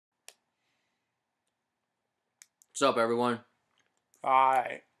What's up, everyone?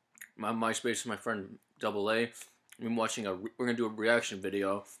 Hi. My MySpace is my friend Double A. We're gonna do a reaction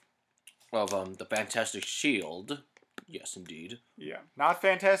video of the Fantastic Shield. Yes, indeed. Yeah, not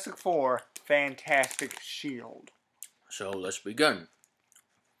Fantastic Four, Fantastic Shield. So let's begin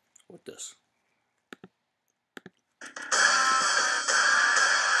with this. I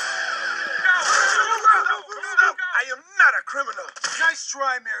am not a criminal. Nice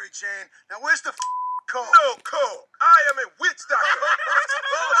try, Mary Jane. Now where's the code? No code. I am a witch doctor.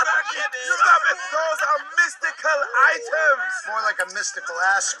 Stop it. Those are mystical items. More like a mystical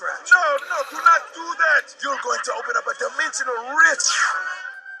ass scratch. No, do not do that. You're going to open up a dimensional rift.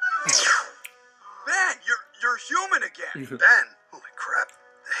 Ben, you're human again. Ben, holy crap.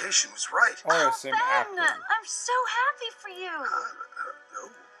 The Haitian was right. Oh, Ben, I'm so happy for you.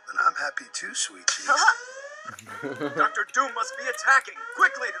 And I'm happy too, sweet cheese. Dr. Doom must be attacking.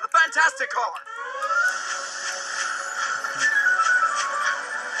 Quickly to the Fantastic Car.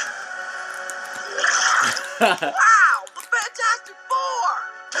 Wow, the Fantastic Four!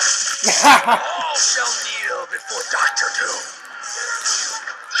 All shall kneel before Dr. Doom.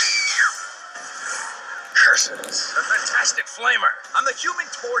 Curses. The Fantastic Flamer. I'm the Human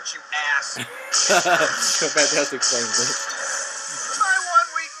Torch, you ass. The Fantastic Flamer. My one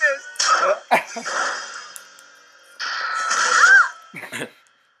weakness.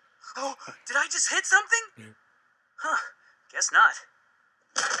 Oh, did I just hit something? Huh, guess not.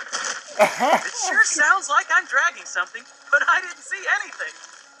 It sure sounds like I'm dragging something, but I didn't see anything.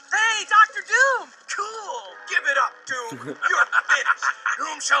 Hey, Dr. Doom! Cool! Give it up, Doom. You're finished.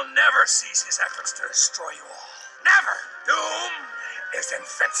 Doom shall never cease his efforts to destroy you all. Never. Doom is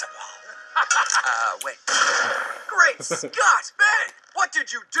invincible. Wait. Great Scott! Ben, what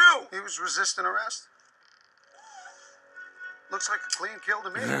did you do? He was resisting arrest. Looks like a clean kill to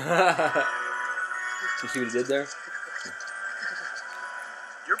me. You see what he did there?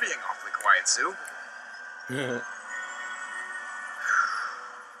 You're being awfully quiet, Sue.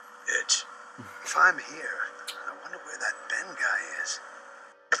 Itch. If I'm here, I wonder where that Ben guy is.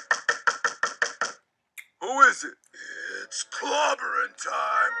 Who is it? It's clobbering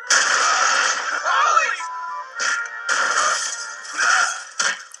time. Holy!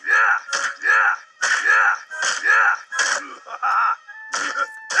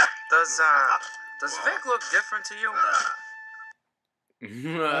 Does Vic look different to you?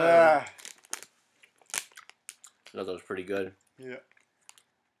 I thought that was pretty good. Yeah.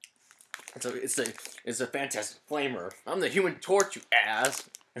 It's a Fantastic Flamer. I'm the Human Torch, you ass.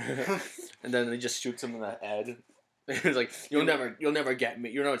 And then he just shoots him in the head. It's like, you'll never get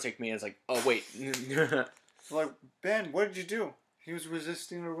me. You'll never take me. And it's like, oh wait. Like, Ben, what did you do? He was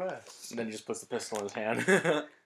resisting arrest. And then he just puts the pistol in his hand.